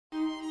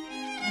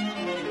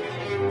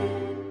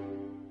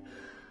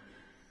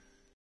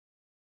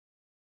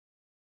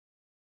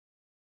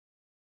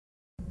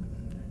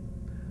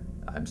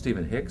I'm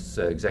Stephen Hicks,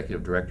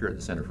 Executive Director at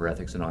the Center for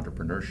Ethics and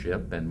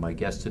Entrepreneurship, and my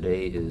guest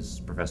today is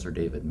Professor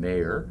David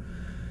Mayer.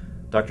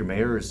 Dr.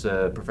 Mayer is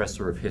a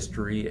professor of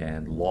history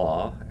and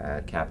law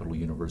at Capital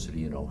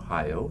University in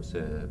Ohio. He's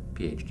a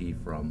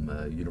PhD from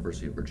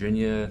University of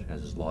Virginia,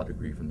 has his law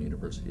degree from the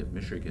University of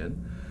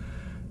Michigan.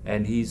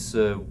 And his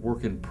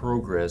work in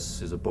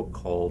progress is a book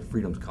called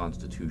Freedom's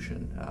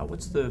Constitution.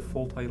 What's the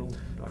full title,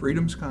 Dr.?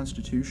 Freedom's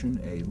Constitution,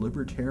 a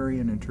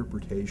Libertarian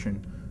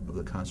Interpretation of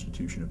the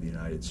Constitution of the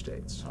United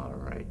States. All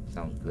right,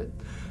 sounds good.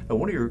 Now,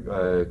 one of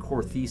your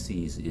core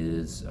theses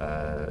is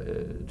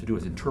to do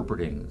with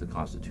interpreting the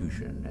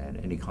Constitution,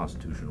 and any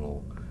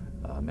constitutional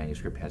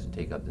manuscript has to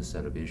take up this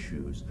set of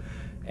issues.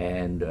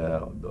 And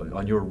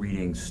on your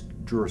readings,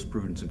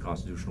 jurisprudence and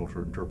constitutional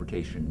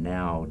interpretation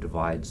now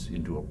divides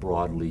into a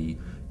broadly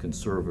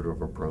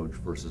conservative approach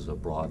versus a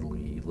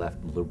broadly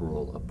left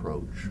liberal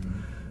approach.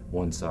 Mm-hmm.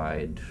 One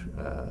side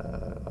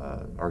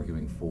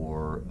arguing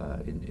for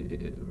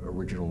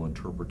original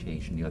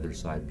interpretation, the other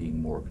side being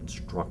more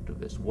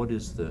constructivist. What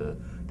is the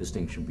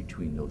distinction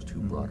between those two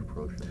broad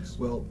approaches?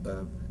 Well,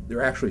 there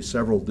are actually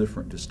several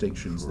different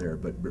distinctions there,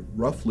 but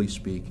roughly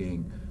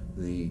speaking,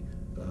 the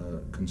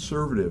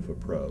conservative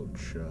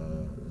approach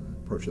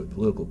that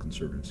political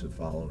conservatives have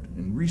followed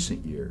in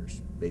recent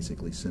years,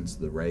 basically since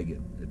the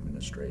Reagan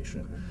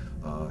administration,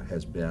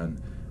 has been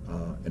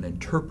an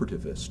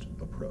interpretivist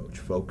approach,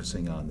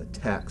 focusing on the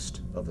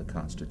text of the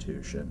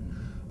Constitution,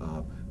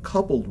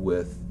 coupled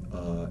with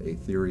a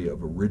theory of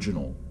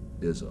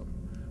originalism,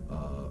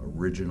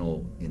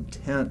 original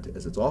intent,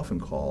 as it's often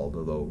called,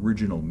 although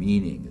original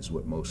meaning is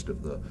what most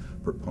of the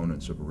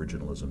proponents of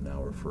originalism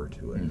now refer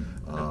to it.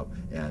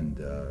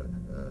 And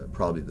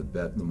probably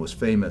the most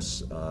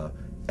famous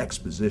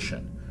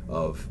exposition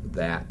of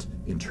that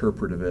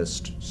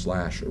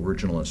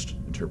interpretivist/originalist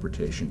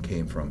interpretation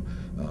came from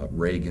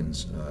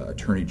Reagan's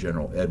Attorney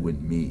General Edwin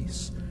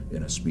Meese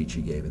in a speech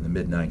he gave in the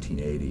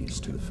mid-1980s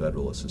to the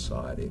Federalist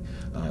Society.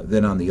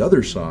 Then on the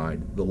other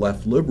side, the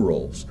left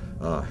liberals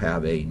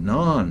have a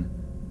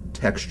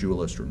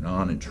non-textualist or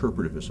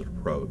non-interpretivist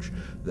approach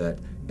that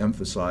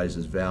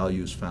emphasizes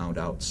values found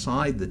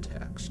outside the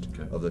text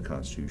of the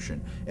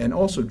Constitution, and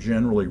also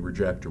generally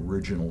reject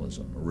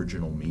originalism,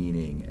 original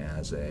meaning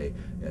as a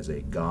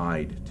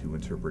guide to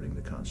interpreting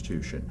the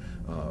Constitution.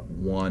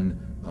 One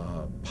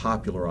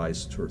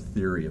popularized sort of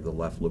theory of the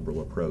left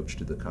liberal approach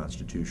to the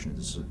Constitution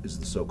is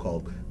the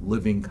so-called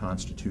living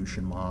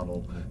Constitution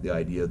model, the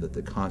idea that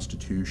the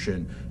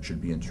Constitution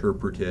should be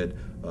interpreted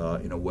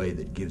in a way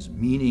that gives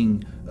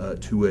meaning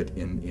to it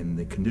in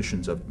the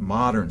conditions of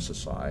modern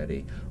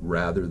society,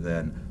 rather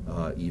than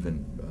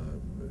even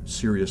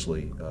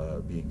seriously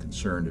being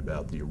concerned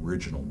about the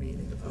original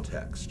meaning of the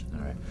text.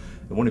 All right.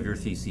 And one of your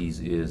theses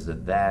is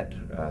that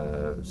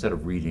set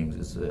of readings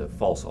is a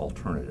false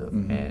alternative,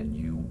 and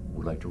you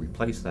would like to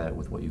replace that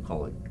with what you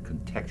call a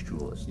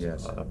contextualist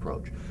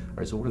approach. All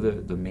right, so what are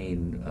the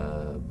main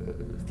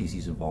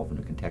theses involved in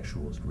a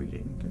contextualist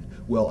reading? Okay.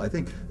 Well, I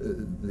think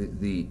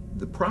the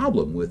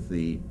problem with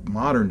the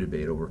modern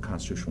debate over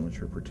constitutional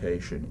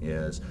interpretation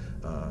is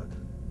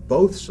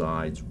both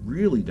sides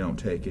really don't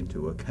take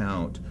into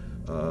account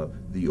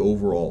the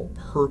overall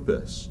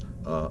purpose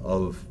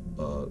of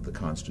the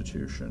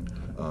Constitution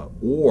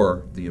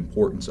or the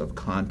importance of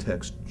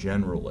context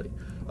generally.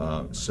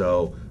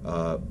 So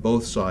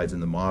both sides in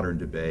the modern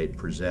debate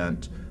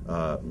present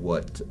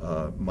what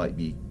might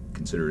be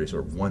considered a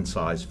sort of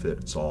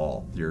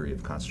one-size-fits-all theory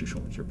of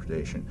constitutional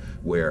interpretation,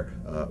 where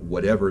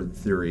whatever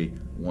theory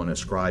one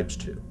ascribes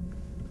to,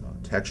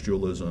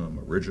 textualism,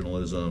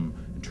 originalism,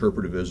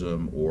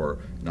 interpretivism, or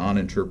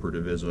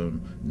non-interpretivism,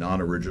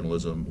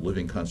 non-originalism,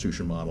 living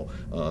Constitution model,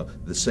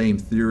 the same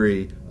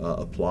theory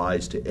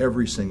applies to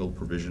every single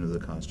provision of the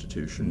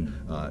Constitution,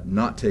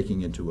 not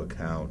taking into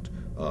account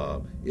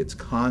its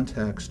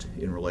context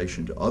in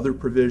relation to other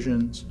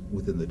provisions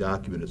within the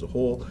document as a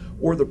whole,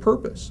 or the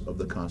purpose of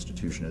the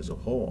Constitution as a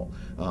whole.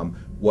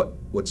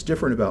 What's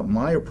different about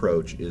my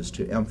approach is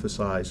to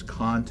emphasize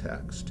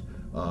context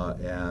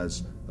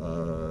as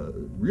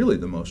really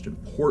the most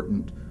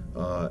important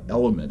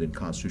element in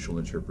constitutional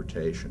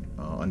interpretation,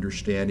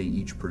 understanding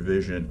each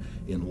provision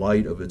in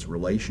light of its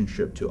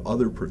relationship to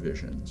other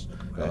provisions,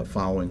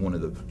 following one of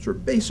the sort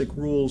of basic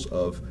rules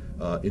of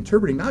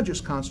interpreting not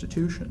just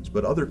constitutions,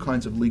 but other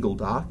kinds of legal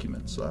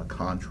documents,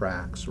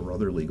 contracts or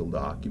other legal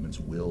documents,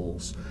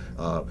 wills.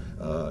 A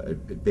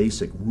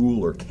basic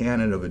rule or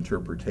canon of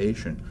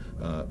interpretation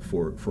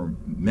for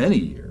many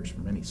years,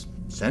 for many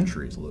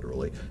centuries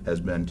literally, has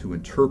been to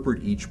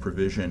interpret each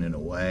provision in a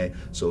way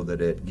so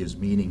that it gives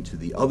meaning to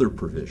the other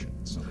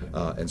provisions.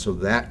 And so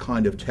that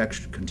kind of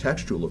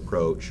contextual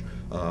approach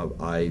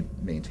I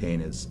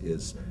maintain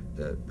is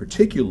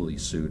particularly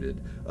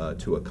suited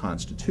to a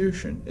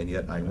constitution, and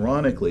yet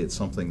ironically it's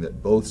something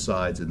that both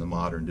sides in the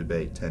modern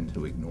debate tend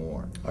to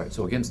ignore. All right,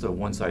 so against a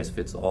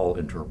one-size-fits-all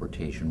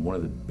interpretation, one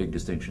of the big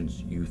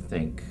distinctions you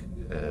think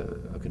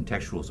a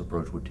contextualist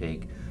approach would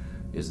take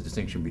is the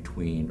distinction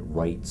between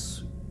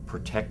rights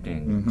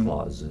protecting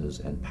clauses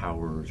and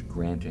powers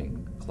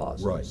granting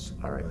clauses. Right.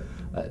 All right.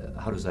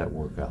 How does that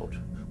work out?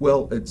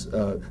 Well, it's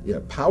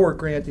power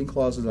granting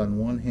clauses on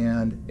one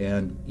hand,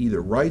 and either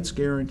rights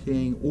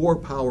guaranteeing or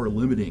power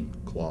limiting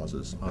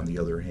clauses on the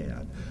other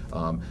hand.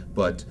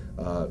 But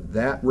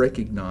that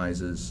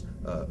recognizes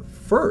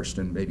first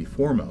and maybe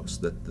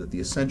foremost that the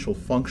essential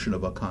function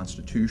of a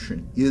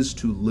constitution is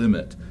to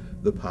limit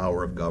the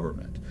power of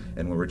government.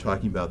 And when we're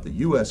talking about the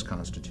U.S.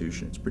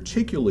 Constitution, it's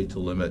particularly to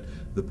limit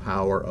the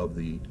power of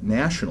the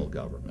national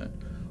government,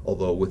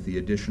 although with the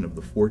addition of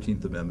the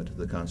 14th Amendment to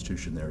the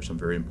Constitution, there are some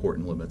very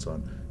important limits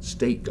on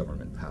state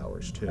government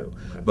powers, too.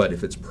 But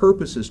if its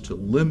purpose is to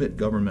limit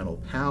governmental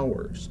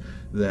powers,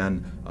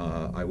 then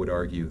I would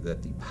argue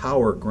that the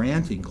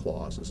power-granting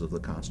clauses of the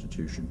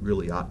Constitution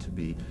really ought to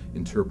be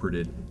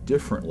interpreted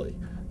differently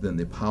than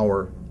the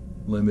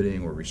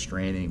power-limiting or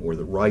restraining or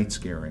the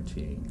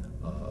rights-guaranteeing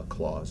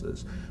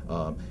clauses.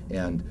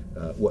 And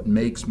what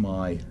makes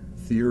my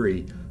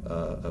theory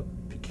a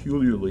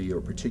peculiarly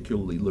or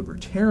particularly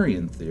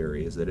libertarian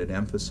theory is that it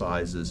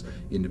emphasizes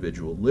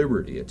individual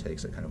liberty. It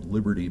takes a kind of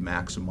liberty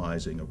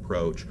maximizing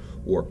approach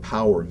or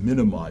power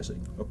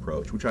minimizing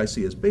approach, which I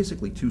see as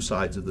basically two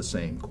sides of the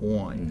same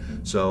coin.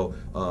 Mm-hmm. So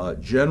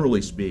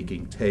generally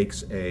speaking,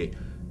 takes a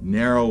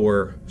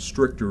narrower,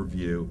 stricter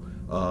view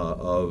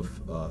of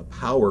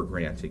power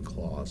granting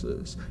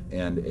clauses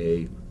and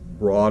a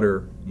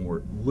broader,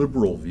 more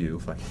liberal view,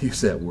 if I can use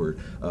that word,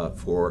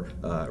 for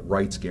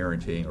rights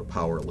guaranteeing or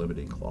power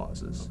limiting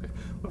clauses. Okay.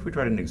 What if we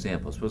tried an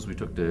example? Suppose we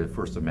took the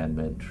First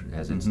Amendment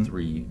as its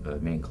three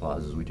main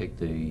clauses. We take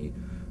the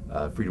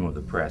freedom of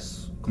the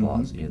press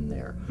clause in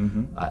there.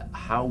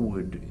 How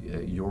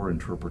would your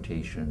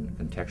interpretation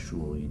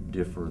contextually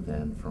differ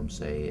then from,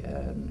 say,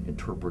 an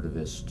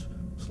interpretivist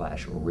 /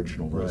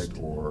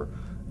 originalist or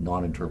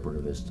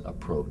non-interpretivist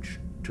approach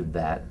to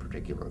that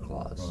particular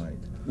clause? Right.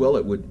 Well,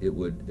 it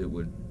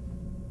would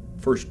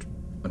first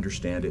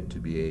understand it to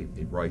be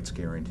a rights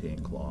guaranteeing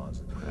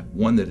clause,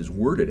 one that is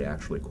worded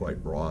actually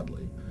quite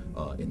broadly.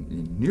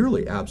 In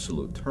nearly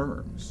absolute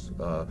terms,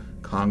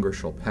 Congress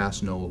shall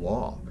pass no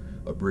law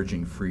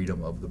abridging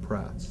freedom of the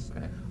press.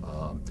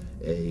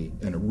 An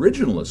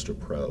originalist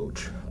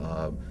approach,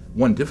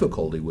 one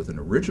difficulty with an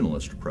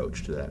originalist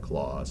approach to that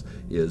clause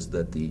is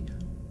that the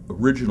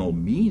original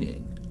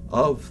meaning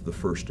of the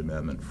First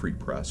Amendment free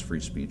press, free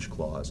speech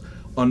clause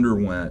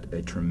underwent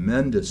a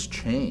tremendous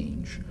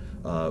change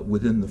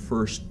within the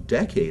first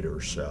decade or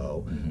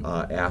so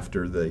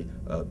after the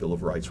Bill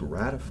of Rights were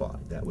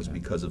ratified. That was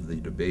because of the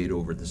debate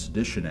over the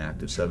Sedition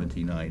Act of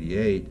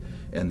 1798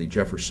 and the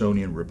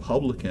Jeffersonian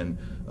Republican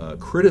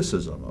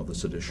criticism of the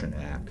Sedition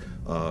Act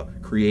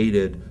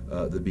created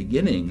the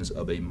beginnings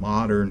of a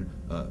modern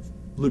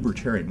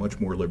libertarian, much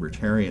more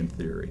libertarian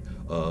theory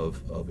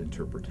of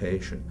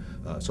interpretation.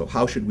 So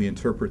how should we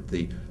interpret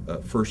the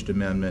First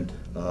Amendment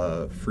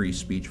free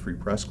speech, free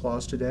press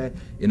clause today?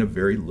 In a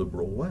very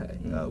liberal way.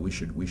 We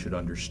should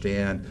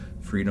understand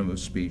freedom of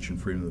speech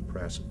and freedom of the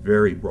press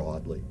very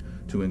broadly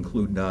to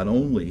include not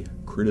only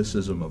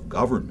criticism of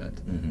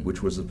government,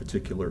 which was a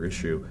particular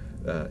issue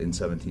in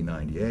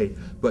 1798,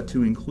 but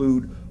to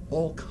include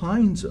all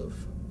kinds of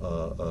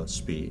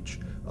speech,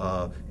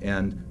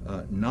 and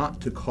not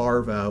to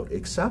carve out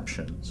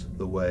exceptions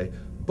the way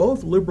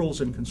both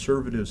liberals and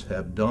conservatives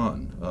have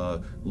done.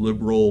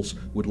 Liberals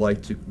would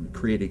like to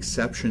create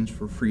exceptions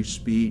for free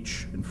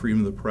speech and freedom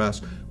of the press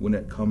when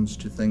it comes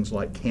to things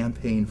like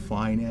campaign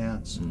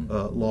finance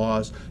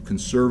laws.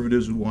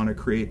 Conservatives would want to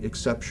create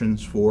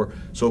exceptions for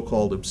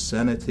so-called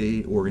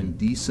obscenity or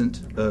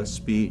indecent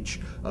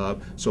speech.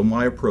 So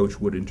my approach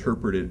would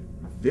interpret it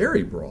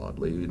very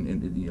broadly,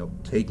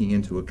 and taking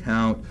into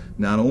account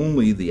not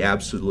only the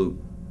absolute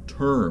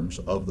terms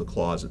of the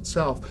clause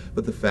itself,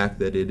 but the fact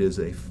that it is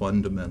a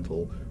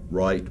fundamental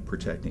right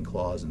protecting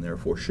clause and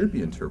therefore should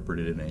be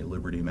interpreted in a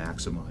liberty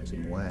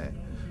maximizing way.